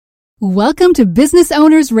Welcome to Business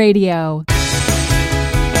Owners Radio.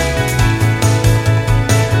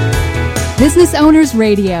 Business Owners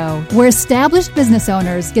Radio, where established business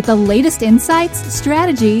owners get the latest insights,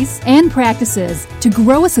 strategies, and practices to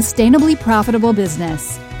grow a sustainably profitable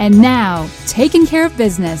business. And now, taking care of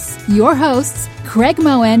business, your hosts, Craig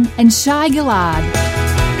Moen and Shai Gilad.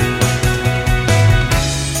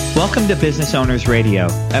 Welcome to Business Owners Radio,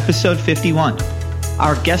 episode 51.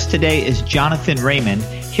 Our guest today is Jonathan Raymond,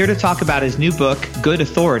 here to talk about his new book, Good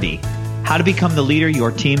Authority: How to Become the Leader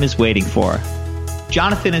Your Team is Waiting For.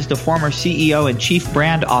 Jonathan is the former CEO and Chief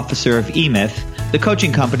Brand Officer of EMyth, the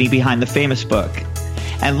coaching company behind the famous book,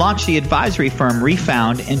 and launched the advisory firm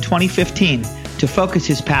Refound in 2015 to focus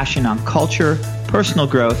his passion on culture, personal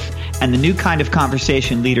growth, and the new kind of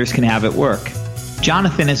conversation leaders can have at work.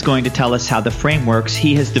 Jonathan is going to tell us how the frameworks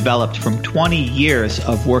he has developed from 20 years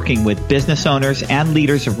of working with business owners and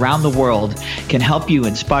leaders around the world can help you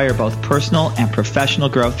inspire both personal and professional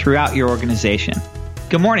growth throughout your organization.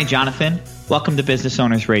 Good morning, Jonathan. Welcome to Business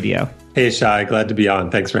Owners Radio. Hey, Shai. Glad to be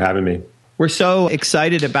on. Thanks for having me. We're so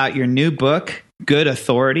excited about your new book, Good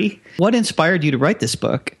Authority. What inspired you to write this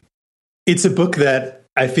book? It's a book that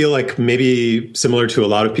I feel like maybe similar to a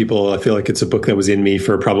lot of people, I feel like it's a book that was in me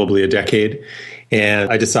for probably a decade.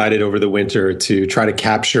 And I decided over the winter to try to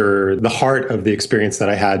capture the heart of the experience that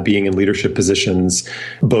I had being in leadership positions,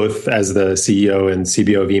 both as the CEO and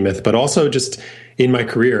CBO of EMyth, but also just in my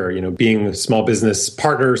career, being a small business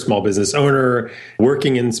partner, small business owner,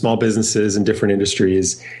 working in small businesses in different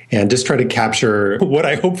industries, and just try to capture what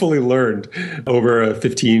I hopefully learned over a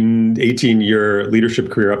 15, 18-year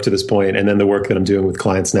leadership career up to this point, and then the work that I'm doing with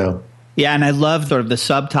clients now. Yeah, and I love sort of the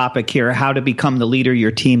subtopic here, how to become the leader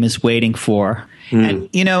your team is waiting for. And,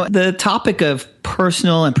 the topic of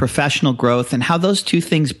personal and professional growth and how those two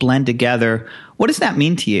things blend together, what does that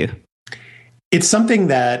mean to you? It's something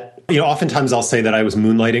that, oftentimes I'll say that I was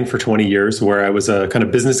moonlighting for 20 years, where I was a kind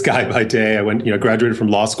of business guy by day. I went, graduated from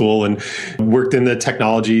law school and worked in the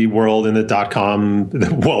technology world in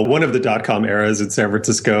the one of the dot-com eras in San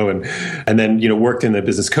Francisco. And then, worked in the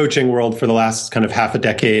business coaching world for the last kind of half a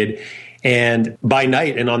decade. And by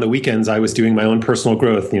night and on the weekends, I was doing my own personal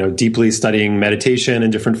growth, deeply studying meditation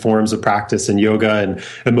and different forms of practice and yoga and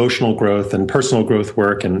emotional growth and personal growth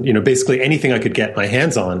work and, basically anything I could get my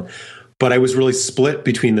hands on. But I was really split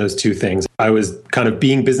between those two things. I was kind of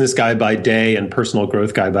being business guy by day and personal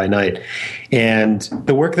growth guy by night. And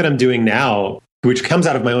the work that I'm doing now, which comes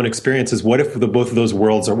out of my own experiences, what if both of those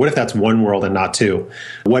worlds, or what if that's one world and not two?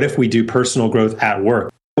 What if we do personal growth at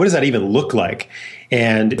work? What does that even look like?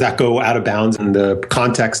 And does that go out of bounds in the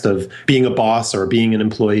context of being a boss or being an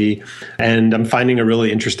employee? And I'm finding a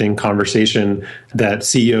really interesting conversation that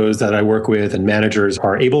CEOs that I work with and managers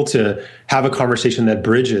are able to have a conversation that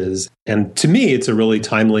bridges. And to me, it's a really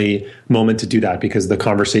timely moment to do that, because the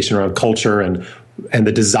conversation around culture and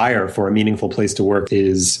the desire for a meaningful place to work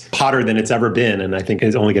is hotter than it's ever been. And I think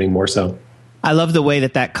it's only getting more so. I love the way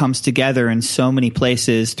that comes together in so many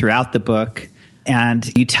places throughout the book.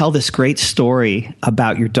 And you tell this great story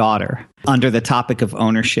about your daughter under the topic of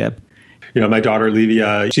ownership. My daughter,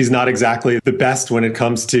 Livia, she's not exactly the best when it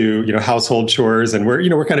comes to, household chores. And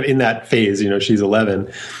we're kind of in that phase, she's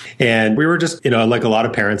 11. And we were just, like a lot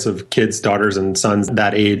of parents of kids, daughters and sons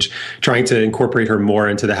that age, trying to incorporate her more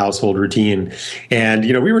into the household routine. And,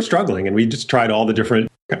 we were struggling, and we just tried all the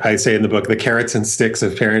different, I say in the book, the carrots and sticks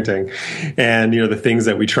of parenting and, the things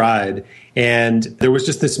that we tried. And there was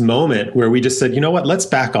just this moment where we just said, what, let's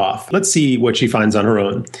back off. Let's see what she finds on her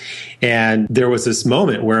own. And there was this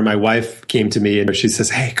moment where my wife came to me and she says,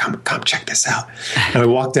 hey, come check this out. And I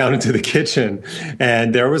walked down into the kitchen,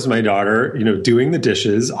 and there was my daughter, doing the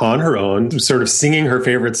dishes on her own, sort of singing her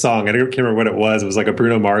favorite song. I can't remember what it was. It was like a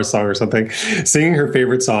Bruno Mars song or something, singing her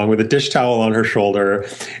favorite song with a dish towel on her shoulder,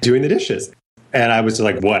 doing the dishes. And I was just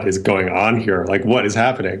like, what is going on here? Like, what is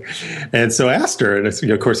happening? And so I asked her, and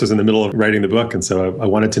of course, I was in the middle of writing the book. And so I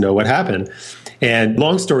wanted to know what happened. And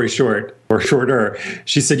long story short, or shorter,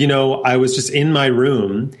 she said, I was just in my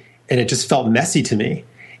room and it just felt messy to me.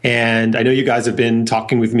 And I know you guys have been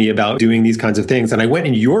talking with me about doing these kinds of things. And I went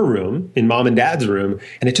in your room, in mom and dad's room,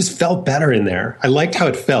 and it just felt better in there. I liked how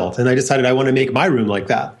it felt. And I decided I want to make my room like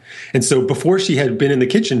that. And so before she had been in the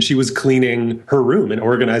kitchen, she was cleaning her room and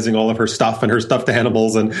organizing all of her stuff and her stuffed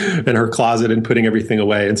animals and her closet and putting everything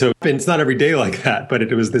away. And so it's not every day like that, but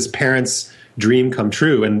it was this parent's dream come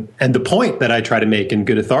true. And the point that I try to make in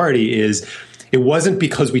Good Authority is, it wasn't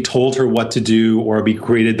because we told her what to do or we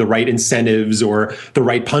created the right incentives or the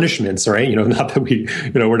right punishments, right? Not that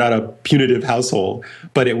we're not a punitive household,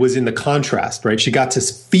 but it was in the contrast, right? She got to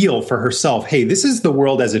feel for herself, hey, this is the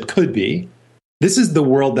world as it could be. This is the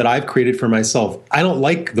world that I've created for myself. I don't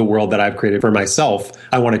like the world that I've created for myself.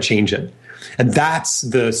 I want to change it. And that's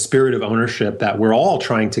the spirit of ownership that we're all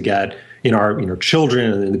trying to get in our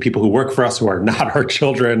children and the people who work for us who are not our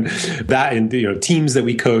children, that in teams that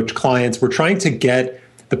we coach, clients. We're trying to get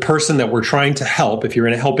the person that we're trying to help. If you're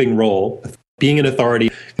in a helping role, being an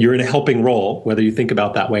authority, you're in a helping role, whether you think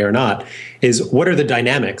about that way or not, is what are the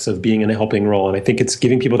dynamics of being in a helping role? And I think it's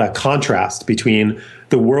giving people that contrast between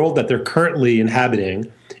the world that they're currently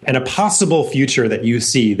inhabiting and a possible future that you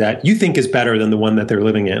see that you think is better than the one that they're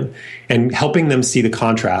living in, and helping them see the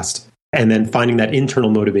contrast and then finding that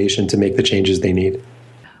internal motivation to make the changes they need.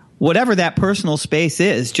 Whatever that personal space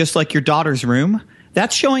is, just like your daughter's room,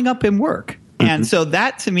 that's showing up in work. And so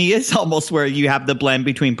that to me is almost where you have the blend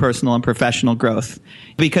between personal and professional growth.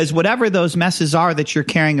 Because whatever those messes are that you're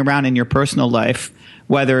carrying around in your personal life,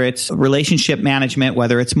 whether it's relationship management,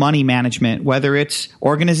 whether it's money management, whether it's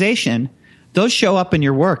organization, those show up in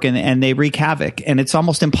your work and they wreak havoc. And it's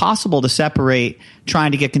almost impossible to separate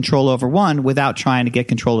trying to get control over one without trying to get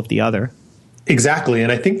control of the other. Exactly.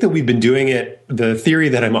 And I think that we've been doing it. The theory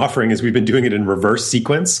that I'm offering is we've been doing it in reverse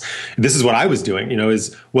sequence. This is what I was doing,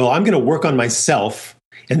 I'm going to work on myself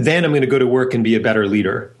and then I'm going to go to work and be a better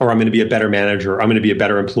leader, or I'm going to be a better manager, or I'm going to be a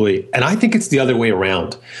better employee. And I think it's the other way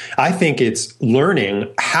around. I think it's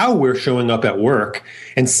learning how we're showing up at work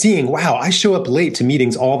and seeing, wow, I show up late to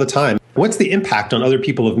meetings all the time. What's the impact on other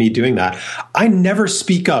people of me doing that? I never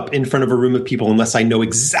speak up in front of a room of people unless I know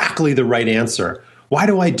exactly the right answer. Why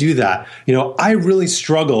do I do that? I really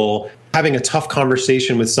struggle having a tough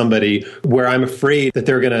conversation with somebody where I'm afraid that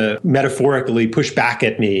they're going to metaphorically push back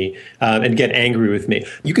at me and get angry with me.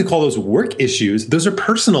 You could call those work issues. Those are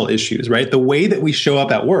personal issues, right? The way that we show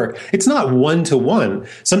up at work, it's not one-to-one.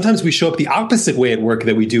 Sometimes we show up the opposite way at work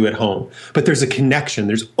that we do at home. But there's a connection.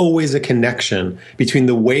 There's always a connection between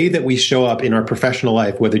the way that we show up in our professional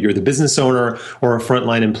life, whether you're the business owner or a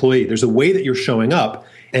frontline employee. There's a way that you're showing up.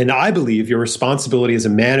 And I believe your responsibility as a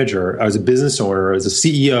manager, as a business owner, as a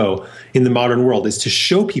CEO in the modern world is to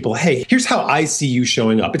show people, hey, here's how I see you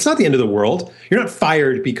showing up. It's not the end of the world. You're not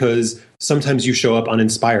fired because sometimes you show up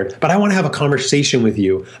uninspired. But I want to have a conversation with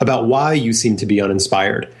you about why you seem to be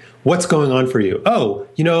uninspired. What's going on for you? Oh,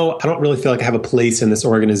 I don't really feel like I have a place in this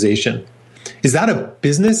organization. Is that a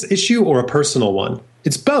business issue or a personal one?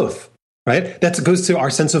 It's both. Right? That goes to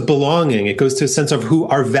our sense of belonging. It goes to a sense of who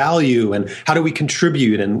our value and how do we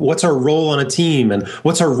contribute and what's our role on a team and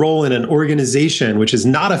what's our role in an organization, which is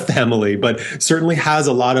not a family, but certainly has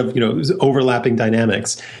a lot of, overlapping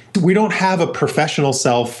dynamics. We don't have a professional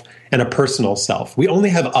self and a personal self. We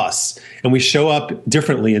only have us, and we show up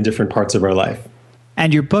differently in different parts of our life.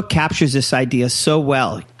 And your book captures this idea so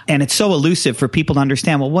well. And it's so elusive for people to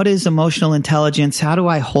understand, well, what is emotional intelligence? How do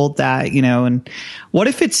I hold that? And what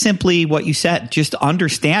if it's simply what you said, just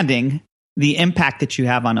understanding the impact that you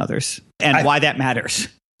have on others and why that matters?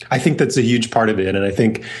 I think that's a huge part of it. And I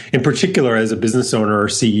think in particular, as a business owner or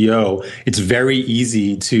CEO, it's very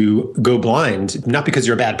easy to go blind, not because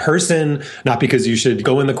you're a bad person, not because you should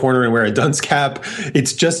go in the corner and wear a dunce cap.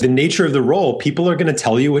 It's just the nature of the role. People are going to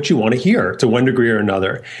tell you what you want to hear to one degree or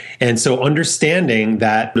another. And so understanding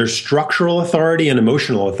that there's structural authority and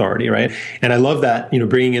emotional authority, right? And I love that,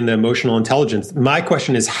 bringing in the emotional intelligence. My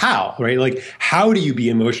question is how, right? Like, how do you be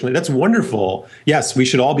emotionally? That's wonderful. Yes, we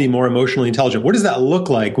should all be more emotionally intelligent. What does that look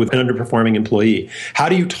like with an underperforming employee? How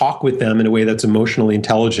do you talk with them in a way that's emotionally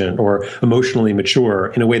intelligent or emotionally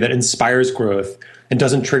mature, in a way that inspires growth and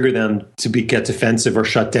doesn't trigger them to get defensive or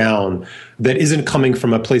shut down, that isn't coming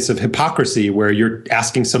from a place of hypocrisy where you're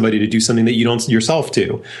asking somebody to do something that you don't yourself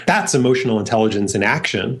do? That's emotional intelligence in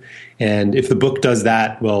action. And if the book does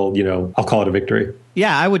that, well, I'll call it a victory.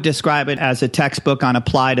 Yeah, I would describe it as a textbook on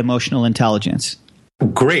applied emotional intelligence.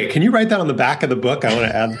 Great. Can you write that on the back of the book? I want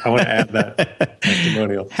to add that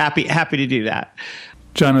testimonial. Happy to do that.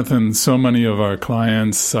 Jonathan, so many of our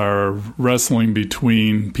clients are wrestling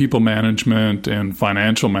between people management and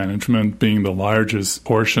financial management being the largest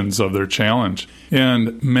portions of their challenge.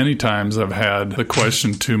 And many times I've had the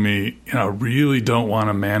question to me, I really don't want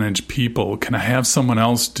to manage people. Can I have someone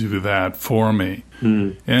else do that for me?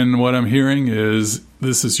 And what I'm hearing is,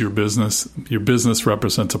 this is your business. Your business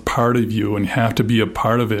represents a part of you, and you have to be a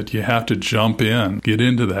part of it. You have to jump in, get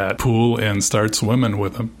into that pool, and start swimming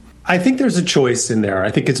with them. I think there's a choice in there.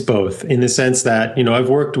 I think it's both, in the sense that, I've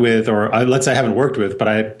worked with, let's say I haven't worked with, but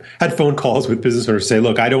I had phone calls with business owners say,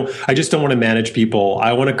 look, I just don't want to manage people.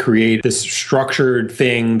 I want to create this structured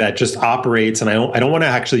thing that just operates. And I don't want to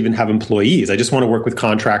actually even have employees. I just want to work with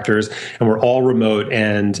contractors, and we're all remote,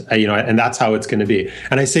 and, and that's how it's going to be.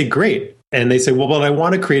 And I say, great. And they say, well, but I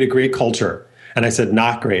want to create a great culture. And I said,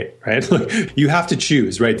 not great, right? You have to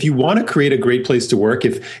choose, right? If you want to create a great place to work,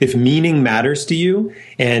 if meaning matters to you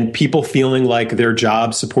and people feeling like their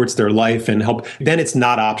job supports their life and help, then it's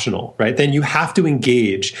not optional, right? Then you have to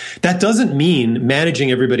engage. That doesn't mean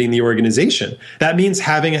managing everybody in the organization. That means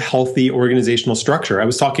having a healthy organizational structure. I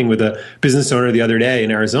was talking with a business owner the other day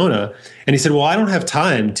in Arizona, and he said, well, I don't have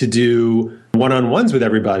time to do one-on-ones with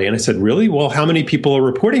everybody. And I said, really? Well, how many people are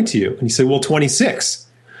reporting to you? And he said, well, 26.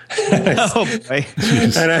 Oh, boy.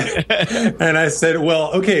 and I said,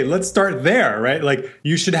 well, okay, let's start there, right? Like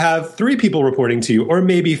you should have 3 people reporting to you or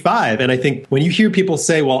maybe 5. And I think when you hear people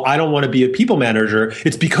say, well, I don't want to be a people manager,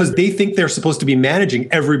 it's because they think they're supposed to be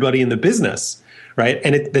managing everybody in the business, right?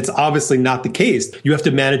 And that's obviously not the case. You have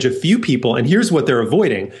to manage a few people. And here's what they're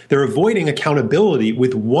avoiding. They're avoiding accountability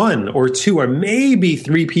with 1 or 2 or maybe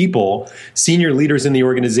 3 people, senior leaders in the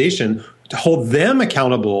organization, to hold them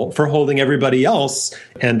accountable for holding everybody else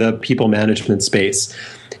and the people management space.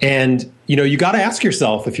 And, you got to ask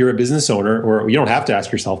yourself if you're a business owner, or you don't have to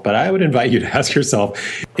ask yourself, but I would invite you to ask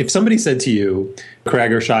yourself, if somebody said to you,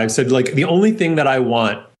 Craig or Shive said, like, the only thing that I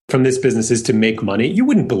want from this business is to make money, you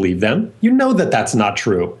wouldn't believe them. You know that that's not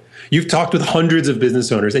true. You've talked with hundreds of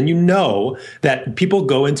business owners, and you know that people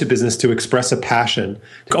go into business to express a passion.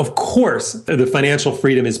 Of course, the financial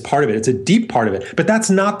freedom is part of it. It's a deep part of it. But that's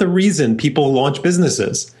not the reason people launch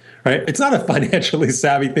businesses, right? It's not a financially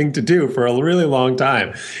savvy thing to do for a really long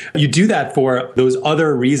time. You do that for those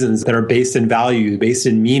other reasons that are based in value, based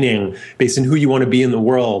in meaning, based in who you want to be in the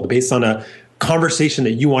world, based on a conversation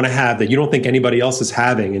that you want to have that you don't think anybody else is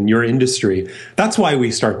having in your industry. That's why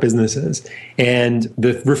we start businesses. And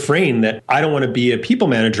the refrain that I don't want to be a people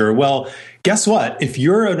manager, well, guess what? If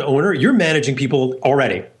you're an owner, you're managing people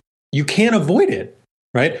already. You can't avoid it,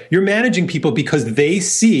 right? You're managing people because they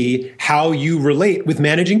see how you relate with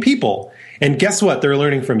managing people. And guess what? They're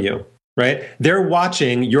learning from you, right? They're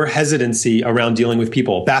watching your hesitancy around dealing with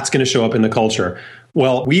people. That's going to show up in the culture.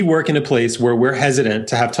 Well, we work in a place where we're hesitant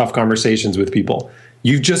to have tough conversations with people.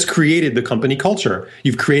 You've just created the company culture.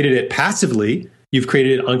 You've created it passively. You've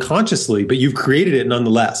created it unconsciously, but you've created it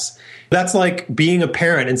nonetheless. That's like being a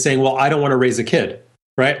parent and saying, well, I don't want to raise a kid.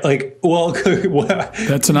 Right? Like, well,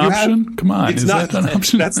 that's an option? Come on. Is that an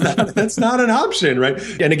option? That's not an option, right?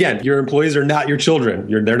 And again, your employees are not your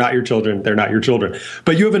children. They're not your children. They're not your children.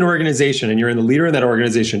 But you have an organization and you're in the leader in that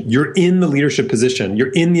organization. You're in the leadership position.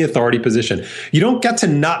 You're in the authority position. You don't get to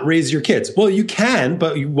not raise your kids. Well, you can,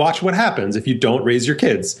 but you watch what happens if you don't raise your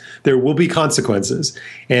kids. There will be consequences.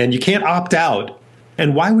 And you can't opt out.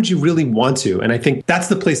 And why would you really want to? And I think that's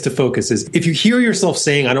the place to focus is if you hear yourself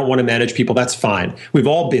saying, I don't want to manage people, that's fine. We've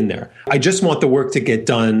all been there. I just want the work to get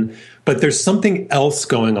done. But there's something else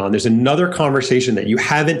going on. There's another conversation that you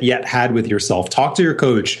haven't yet had with yourself. Talk to your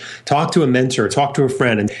coach, talk to a mentor, talk to a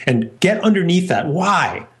friend, and get underneath that.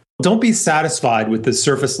 Why? Don't be satisfied with the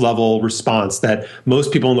surface level response that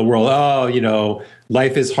most people in the world,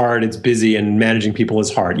 life is hard, it's busy, and managing people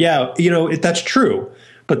is hard. Yeah, that's true.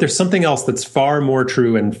 But there's something else that's far more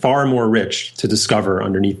true and far more rich to discover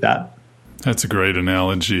underneath that. That's a great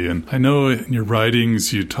analogy. And I know in your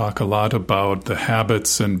writings, you talk a lot about the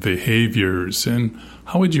habits and behaviors. And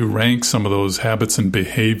how would you rank some of those habits and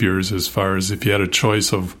behaviors as far as if you had a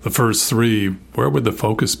choice of the first 3, where would the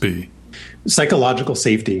focus be? Psychological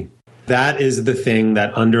safety. That is the thing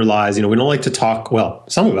that underlies, we don't like to talk, well,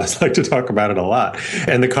 some of us like to talk about it a lot.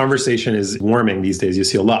 And the conversation is warming these days. You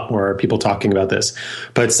see a lot more people talking about this.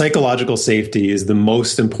 But psychological safety is the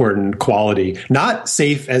most important quality. Not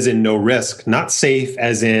safe as in no risk, not safe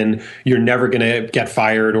as in you're never going to get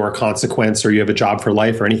fired or a consequence or you have a job for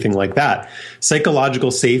life or anything like that.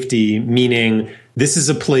 Psychological safety meaning this is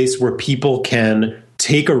a place where people can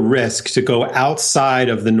take a risk to go outside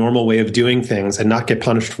of the normal way of doing things and not get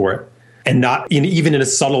punished for it. And not even in a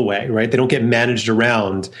subtle way, right? They don't get managed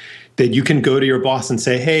around. That you can go to your boss and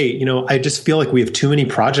say, hey, I just feel like we have too many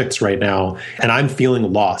projects right now and I'm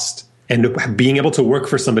feeling lost. And being able to work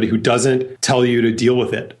for somebody who doesn't tell you to deal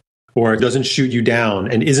with it or doesn't shoot you down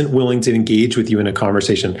and isn't willing to engage with you in a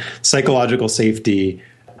conversation. Psychological safety,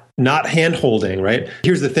 not hand-holding, right?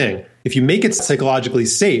 Here's the thing. If you make it psychologically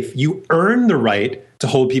safe, you earn the right to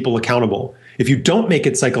hold people accountable. If you don't make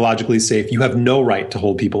it psychologically safe, you have no right to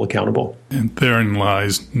hold people accountable. And therein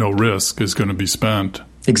lies no risk is going to be spent.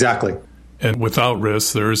 Exactly. And without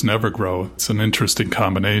risk, there is never growth. It's an interesting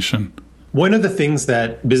combination. One of the things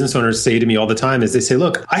that business owners say to me all the time is they say,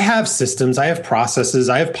 look, I have systems, I have processes,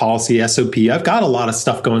 I have policy, SOP, I've got a lot of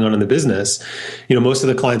stuff going on in the business. Most of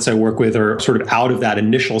the clients I work with are sort of out of that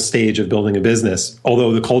initial stage of building a business,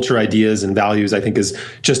 although the culture, ideas, and values, I think, is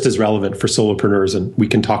just as relevant for solopreneurs. And we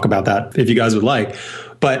can talk about that if you guys would like.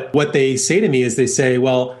 But what they say to me is they say,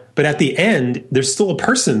 well, but at the end, there's still a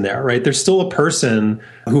person there, right? There's still a person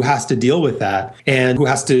who has to deal with that and who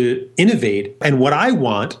has to innovate. And what I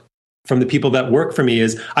want from the people that work for me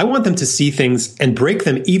is I want them to see things and break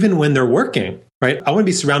them even when they're working, right? I want to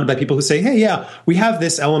be surrounded by people who say, hey, yeah, we have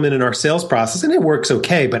this element in our sales process and it works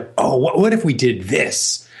okay, but what if we did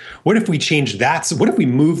this? What if we changed that? So what if we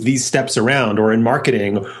move these steps around, or in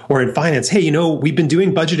marketing or in finance? Hey, we've been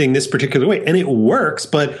doing budgeting this particular way and it works,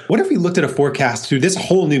 but what if we looked at a forecast through this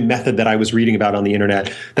whole new method that I was reading about on the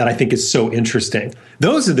internet that I think is so interesting?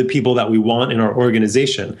 Those are the people that we want in our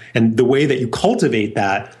organization. And the way that you cultivate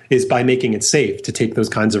that is by making it safe to take those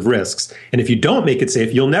kinds of risks. And if you don't make it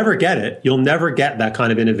safe, you'll never get it. You'll never get that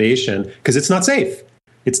kind of innovation because it's not safe.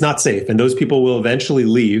 It's not safe. And those people will eventually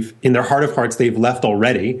leave. In their heart of hearts, they've left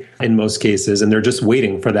already in most cases. And they're just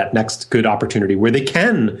waiting for that next good opportunity where they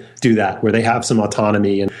can do that, where they have some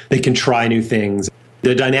autonomy and they can try new things.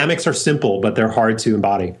 The dynamics are simple, but they're hard to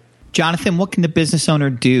embody. Jonathan, what can the business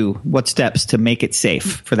owner do? What steps to make it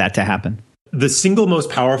safe for that to happen? The single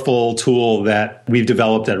most powerful tool that we've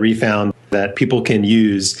developed at Refound that people can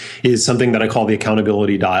use is something that I call the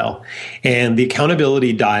accountability dial. And the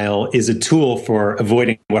accountability dial is a tool for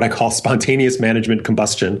avoiding what I call spontaneous management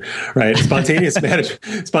combustion, right? Spontaneous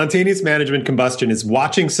management combustion is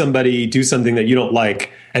watching somebody do something that you don't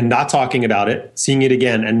like and not talking about it, seeing it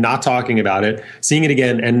again and not talking about it, seeing it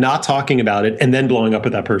again and not talking about it, and then blowing up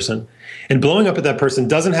at that person. And blowing up at that person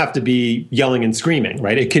doesn't have to be yelling and screaming,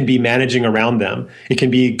 right? It can be managing around them. It can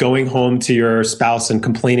be going home to your spouse and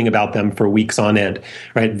complaining about them for weeks on end,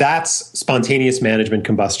 right? That's spontaneous management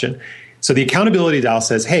combustion. So the accountability dial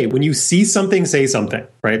says, hey, when you see something, say something,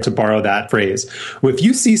 right? To borrow that phrase. If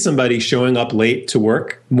you see somebody showing up late to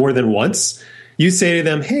work more than once, you say to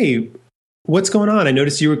them, hey, what's going on? I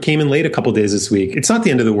noticed you came in late a couple of days this week. It's not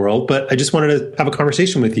the end of the world, but I just wanted to have a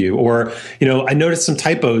conversation with you. Or, I noticed some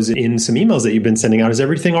typos in some emails that you've been sending out. Is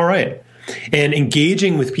everything all right? And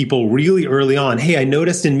engaging with people really early on. Hey, I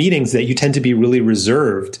noticed in meetings that you tend to be really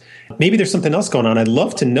reserved. Maybe there's something else going on. I'd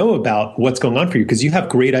love to know about what's going on for you because you have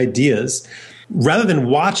great ideas. Rather than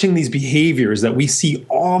watching these behaviors that we see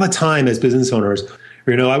all the time as business owners,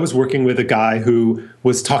 I was working with a guy who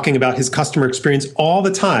was talking about his customer experience all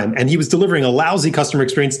the time, and he was delivering a lousy customer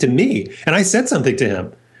experience to me. And I said something to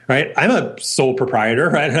him, right? I'm a sole proprietor,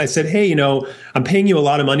 right? And I said, hey, I'm paying you a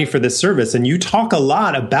lot of money for this service, and you talk a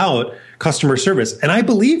lot about customer service. And I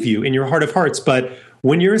believe you in your heart of hearts, but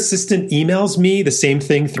when your assistant emails me the same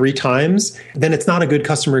thing 3 times, then it's not a good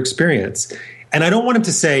customer experience. And I don't want him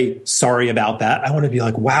to say, sorry about that. I want to be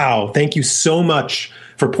like, wow, thank you so much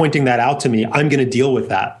for pointing that out to me. I'm going to deal with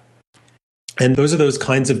that. And those are those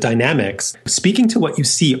kinds of dynamics. Speaking to what you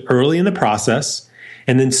see early in the process,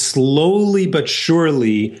 and then slowly but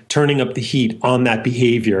surely turning up the heat on that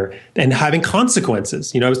behavior and having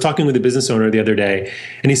consequences. I was talking with a business owner the other day,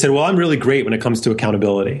 and he said, well, I'm really great when it comes to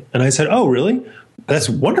accountability. And I said, oh, really? That's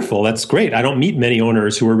wonderful. That's great. I don't meet many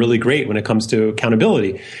owners who are really great when it comes to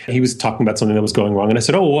accountability. And he was talking about something that was going wrong. And I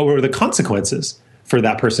said, oh, well, what were the consequences for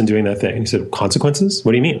that person doing that thing? And he said, consequences?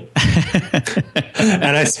 What do you mean?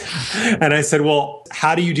 and I said, well,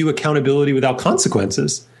 how do you do accountability without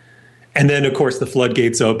consequences? And then, of course, the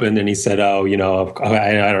floodgates opened and he said, oh, I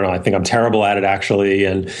don't know. I think I'm terrible at it, actually.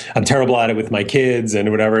 And I'm terrible at it with my kids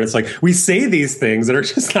and whatever. And it's like, we say these things that are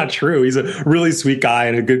just not true. He's a really sweet guy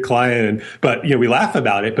and a good client. But, we laugh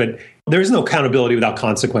about it. But there's no accountability without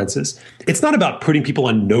consequences. It's not about putting people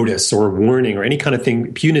on notice or warning or any kind of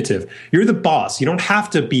thing punitive. You're the boss. You don't have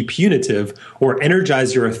to be punitive or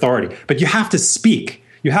energize your authority, but you have to speak.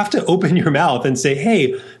 You have to open your mouth and say,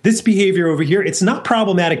 hey, this behavior over here, it's not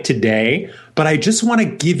problematic today, but I just want to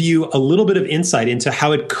give you a little bit of insight into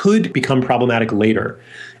how it could become problematic later.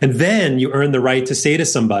 And then you earn the right to say to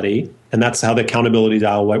somebody, and that's how the accountability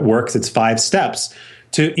dial works. It's 5 steps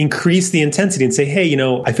to increase the intensity and say, hey,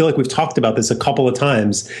 I feel like we've talked about this a couple of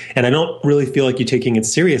times, and I don't really feel like you're taking it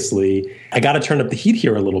seriously. I got to turn up the heat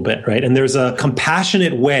here a little bit, right? And there's a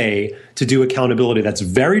compassionate way to do accountability that's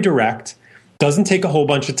very direct, doesn't take a whole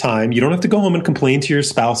bunch of time. You don't have to go home and complain to your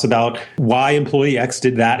spouse about why employee X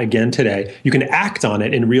did that again today. You can act on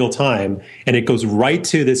it in real time, and it goes right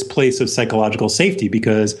to this place of psychological safety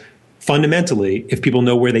because fundamentally, if people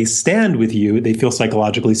know where they stand with you, they feel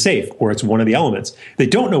psychologically safe, or it's one of the elements. They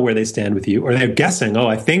don't know where they stand with you, or they're guessing, oh,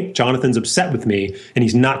 I think Jonathan's upset with me and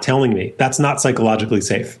he's not telling me. That's not psychologically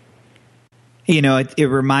safe. You know, it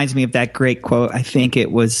reminds me of that great quote. I think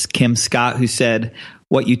it was Kim Scott who said,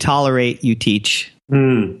 what you tolerate, you teach.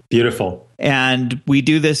 Beautiful. And we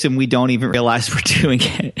do this and we don't even realize we're doing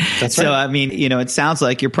it. That's so, right. I mean, you know, it sounds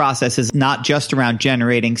like your process is not just around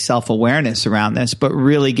generating self-awareness around this, but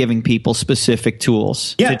really giving people specific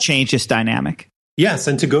tools to change this dynamic. Yes.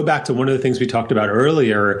 And to go back to one of the things we talked about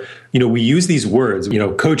earlier, you know, we use these words, you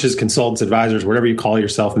know, coaches, consultants, advisors, whatever you call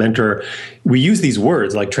yourself, mentor. We use these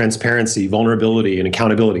words like transparency, vulnerability, and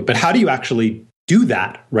accountability. But how do you actually do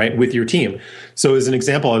that, right, with your team? So as an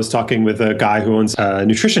example, I was talking with a guy who owns a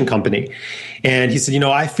nutrition company, and he said, you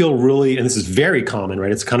know, I feel really, and this is very common,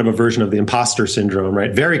 right? It's kind of a version of the imposter syndrome,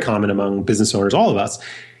 right? Very common among business owners, all of us.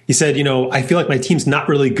 He said, you know, I feel like my team's not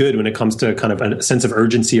really good when it comes to kind of a sense of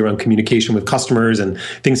urgency around communication with customers, and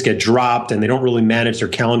things get dropped and they don't really manage their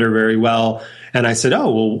calendar very well. And I said,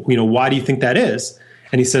 oh, well, you know, why do you think that is?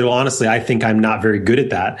 And he said, well, honestly, I think I'm not very good at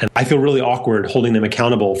that. And I feel really awkward holding them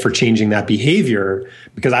accountable for changing that behavior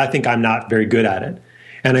because I think I'm not very good at it.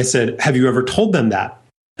 And I said, have you ever told them that?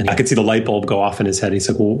 And I could see the light bulb go off in his head. He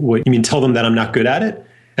said, well, what, you mean tell them that I'm not good at it?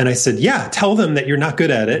 And I said, yeah, tell them that you're not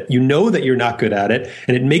good at it. You know that you're not good at it.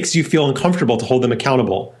 And it makes you feel uncomfortable to hold them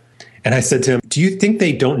accountable. And I said to him, do you think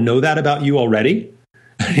they don't know that about you already?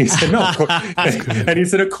 And he said, no, of course. And he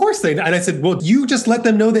said, of course they know. And I said, well, you just let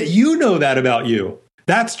them know that you know that about you.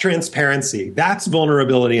 That's transparency, that's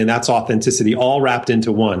vulnerability, and that's authenticity, all wrapped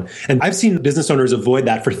into one. And I've seen business owners avoid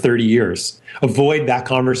that for 30 years, avoid that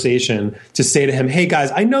conversation to say to him, hey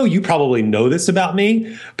guys, I know you probably know this about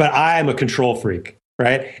me, but I'm a control freak,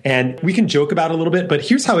 right? And we can joke about it a little bit, but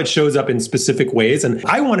here's how it shows up in specific ways. And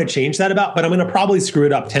I want to change that about, but I'm going to probably screw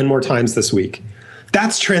it up 10 more times this week.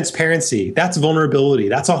 That's transparency. That's vulnerability.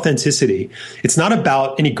 That's authenticity. It's not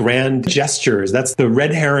about any grand gestures. That's the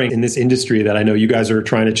red herring in this industry that I know you guys are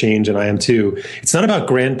trying to change, and I am too. It's not about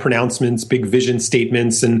grand pronouncements, big vision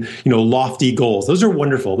statements, and, you know, lofty goals. Those are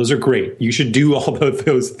wonderful. Those are great. You should do all of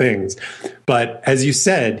those things. But as you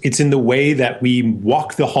said, it's in the way that we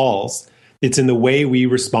walk the halls. It's in the way we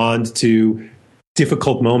respond to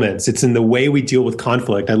difficult moments. It's in the way we deal with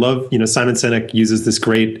conflict. I love, you know, Simon Sinek uses this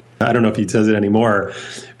great, I don't know if he does it anymore,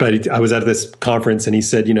 but I was at this conference and he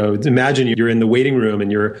said, you know, imagine you're in the waiting room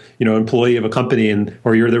and you're, you know, employee of a company, and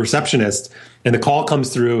or you're the receptionist, and the call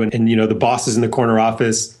comes through and you know, the boss is in the corner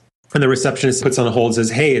office and the receptionist puts on hold and says,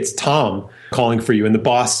 hey, it's Tom calling for you. And the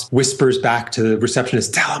boss whispers back to the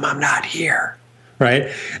receptionist, tell him I'm not here. Right?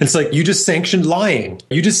 And it's like, you just sanctioned lying.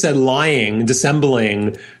 You just said lying,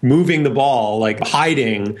 dissembling, moving the ball, like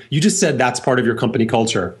hiding. You just said that's part of your company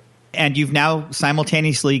culture. And you've now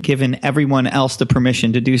simultaneously given everyone else the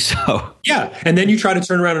permission to do so. Yeah. And then you try to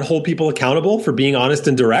turn around and hold people accountable for being honest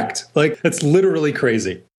and direct. Like, that's literally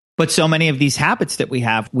crazy. But so many of these habits that we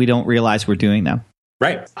have, we don't realize we're doing them.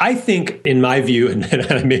 Right. I think, in my view, and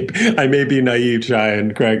I may be naive, Shai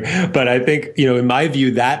and Craig, but I think, you know, in my view,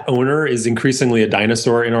 that owner is increasingly a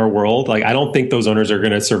dinosaur in our world. Like, I don't think those owners are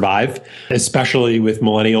going to survive, especially with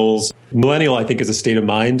millennials. Millennial, I think, is a state of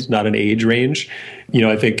mind, not an age range. You know,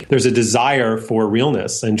 I think there's a desire for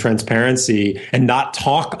realness and transparency, and not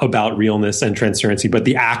talk about realness and transparency, but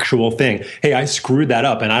the actual thing. Hey, I screwed that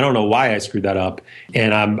up, and I don't know why I screwed that up,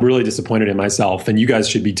 and I'm really disappointed in myself, and you guys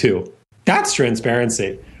should be too. That's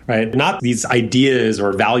transparency, right? Not these ideas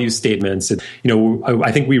or value statements. You know,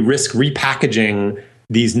 I think we risk repackaging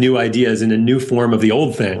these new ideas in a new form of the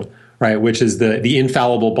old thing, right? Which is the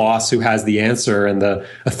infallible boss who has the answer and the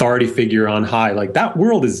authority figure on high. Like, that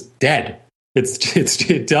world is dead.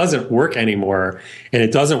 It doesn't work anymore. And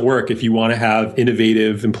it doesn't work if you want to have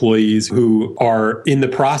innovative employees who are in the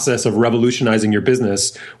process of revolutionizing your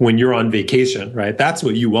business when you're on vacation, right? That's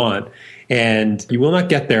what you want. And you will not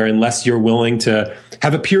get there unless you're willing to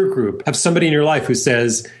have a peer group, have somebody in your life who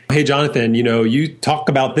says, hey, Jonathan, you know, you talk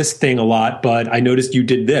about this thing a lot, but I noticed you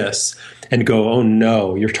did this. And go, oh,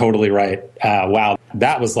 no, you're totally right. Wow,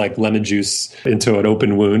 that was like lemon juice into an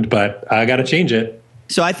open wound, but I got to change it.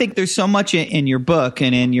 So I think there's so much in your book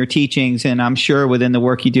and in your teachings, and I'm sure within the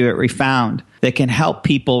work you do at Refound, that can help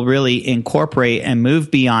people really incorporate and move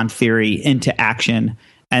beyond theory into action.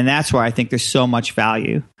 And that's where I think there's so much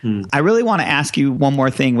value. I really want to ask you one more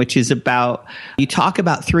thing, which is about, you talk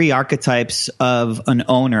about 3 archetypes of an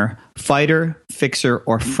owner: fighter, fixer,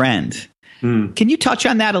 or friend. Can you touch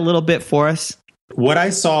on that a little bit for us? What I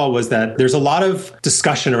saw was that there's a lot of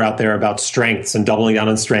discussion out there about strengths and doubling down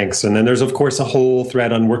on strengths. And then there's, of course, a whole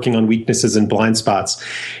thread on working on weaknesses and blind spots.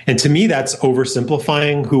 And to me, that's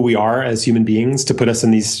oversimplifying who we are as human beings to put us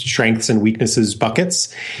in these strengths and weaknesses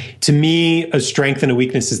buckets. To me, a strength and a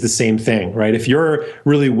weakness is the same thing, right? If you're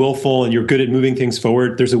really willful and you're good at moving things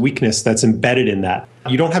forward, there's a weakness that's embedded in that.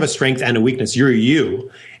 You don't have a strength and a weakness. You're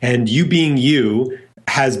you. And you being you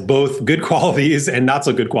has both good qualities and not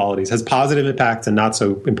so good qualities, has positive impacts and not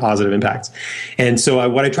so positive impacts. And so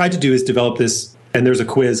what I tried to do is develop this, and there's a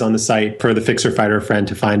quiz on the site for the fixer, fighter, friend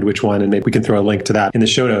to find which one, and maybe we can throw a link to that in the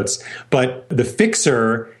show notes. But the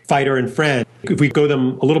fixer, fighter, and friend, if we go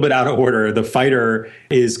them a little bit out of order, the fighter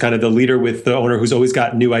is kind of the leader with the owner who's always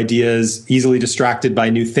got new ideas, easily distracted by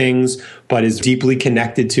new things, but is deeply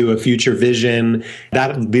connected to a future vision.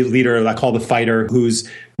 That leader I call the fighter, who's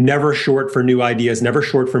never short for new ideas, never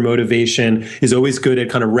short for motivation, is always good at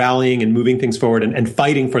kind of rallying and moving things forward and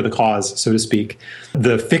fighting for the cause, so to speak.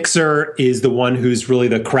 The fixer is the one who's really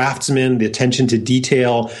the craftsman, the attention to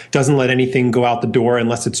detail, doesn't let anything go out the door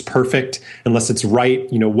unless it's perfect, unless it's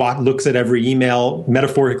right, looks at every email,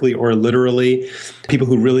 metaphorically or literally. People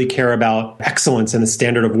who really care about excellence and the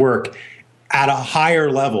standard of work at a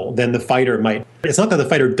higher level than the fighter might. It's not that the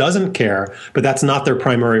fighter doesn't care, but that's not their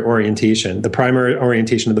primary orientation. The primary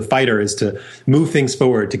orientation of the fighter is to move things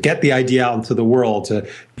forward, to get the idea out into the world, to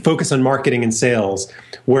focus on marketing and sales.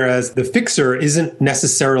 Whereas the fixer isn't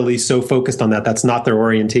necessarily so focused on that. That's not their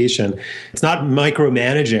orientation. It's not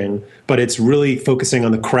micromanaging, but it's really focusing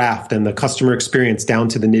on the craft and the customer experience down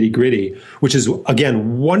to the nitty-gritty, which is,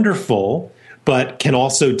 again, wonderful, but can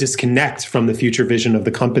also disconnect from the future vision of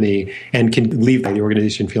the company and can leave the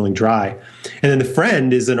organization feeling dry. And then the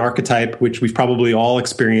friend is an archetype, which we've probably all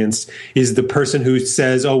experienced, is the person who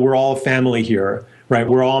says, oh, we're all a family here, right?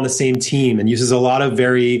 We're all on the same team, and uses a lot of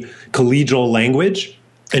very collegial language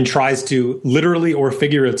and tries to literally or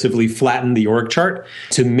figuratively flatten the org chart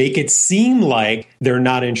to make it seem like they're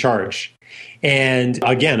not in charge. And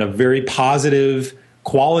again, a very positive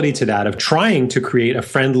quality to that of trying to create a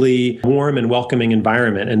friendly, warm, and welcoming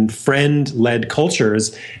environment. And friend-led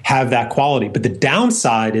cultures have that quality. But the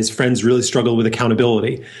downside is friends really struggle with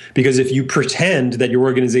accountability. Because if you pretend that your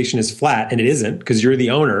organization is flat, and it isn't, because you're the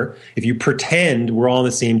owner, if you pretend we're all on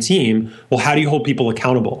the same team, well, how do you hold people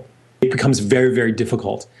accountable? It becomes very, very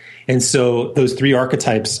difficult. And so those three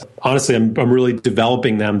archetypes, honestly, I'm really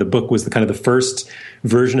developing them. The book was the first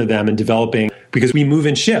version of them and developing, because we move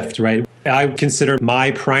and shift, right? I consider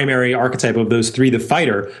my primary archetype of those three the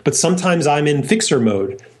fighter, but sometimes I'm in fixer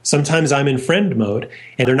mode. Sometimes I'm in friend mode.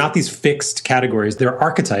 And they're not these fixed categories. They're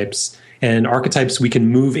archetypes. And archetypes we can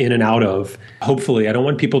move in and out of. Hopefully, I don't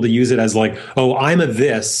want people to use it as like, oh, I'm a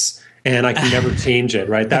this, and I can never change it,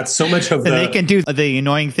 right? That's so much of They can do the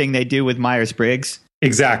annoying thing they do with Myers-Briggs.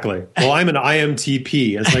 Exactly. Well, I'm an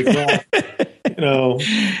IMTP. It's like, well,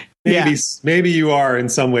 maybe you are in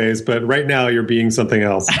some ways, but right now you're being something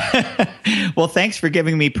else. Well, thanks for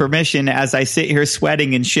giving me permission as I sit here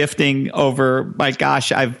sweating and shifting over, my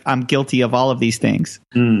gosh, I'm guilty of all of these things.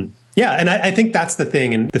 Yeah, and I think that's the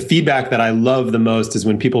thing. And the feedback that I love the most is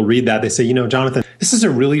when people read that, they say, Jonathan, this is a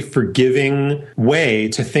really forgiving way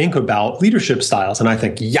to think about leadership styles. And I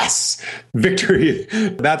think, yes, victory.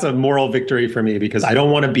 That's a moral victory for me, because I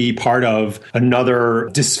don't want to be part of another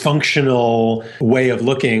dysfunctional way of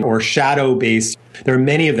looking or shadow-based. There are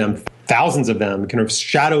many of them. Thousands of them, kind of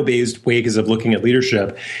shadow-based ways of looking at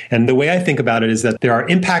leadership. And the way I think about it is that there are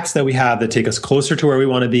impacts that we have that take us closer to where we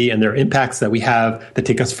want to be, and there are impacts that we have that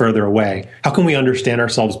take us further away. How can we understand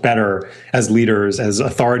ourselves better as leaders, as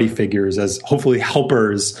authority figures, as hopefully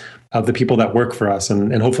helpers of the people that work for us?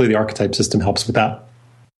 And hopefully the archetype system helps with that.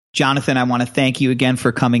 Jonathan, I want to thank you again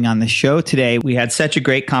for coming on the show today. We had such a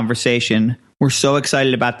great conversation. We're so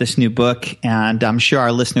excited about this new book, and I'm sure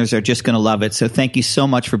our listeners are just going to love it. So thank you so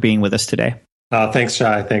much for being with us today. Thanks,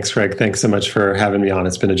 Shai. Thanks, Craig. Thanks so much for having me on.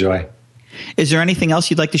 It's been a joy. Is there anything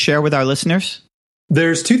else you'd like to share with our listeners?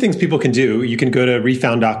 There's two things people can do. You can go to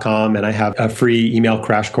refound.com, and I have a free email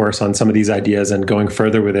crash course on some of these ideas and going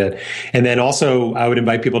further with it. And then also, I would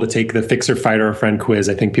invite people to take the Fixer, Fighter, or Friend quiz.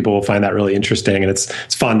 I think people will find that really interesting, and it's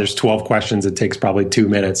fun. There's 12 questions. It takes probably 2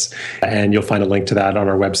 minutes, and you'll find a link to that on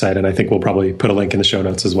our website. And I think we'll probably put a link in the show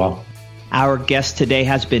notes as well. Our guest today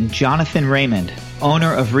has been Jonathan Raymond,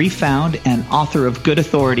 owner of Refound and author of Good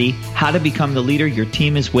Authority, How to Become the Leader Your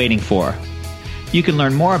Team is Waiting For. You can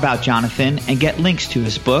learn more about Jonathan and get links to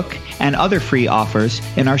his book and other free offers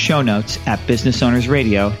in our show notes at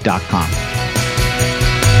businessownersradio.com.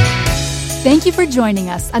 Thank you for joining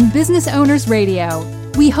us on Business Owners Radio.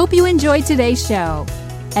 We hope you enjoyed today's show.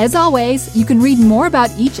 As always, you can read more about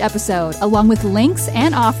each episode along with links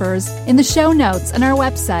and offers in the show notes on our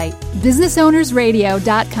website,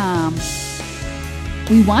 businessownersradio.com.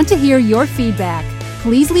 We want to hear your feedback.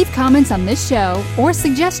 Please leave comments on this show or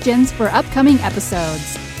suggestions for upcoming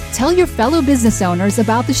episodes. Tell your fellow business owners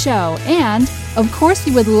about the show, and, of course,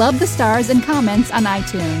 you would love the stars and comments on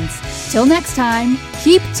iTunes. Till next time,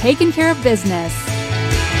 keep taking care of business.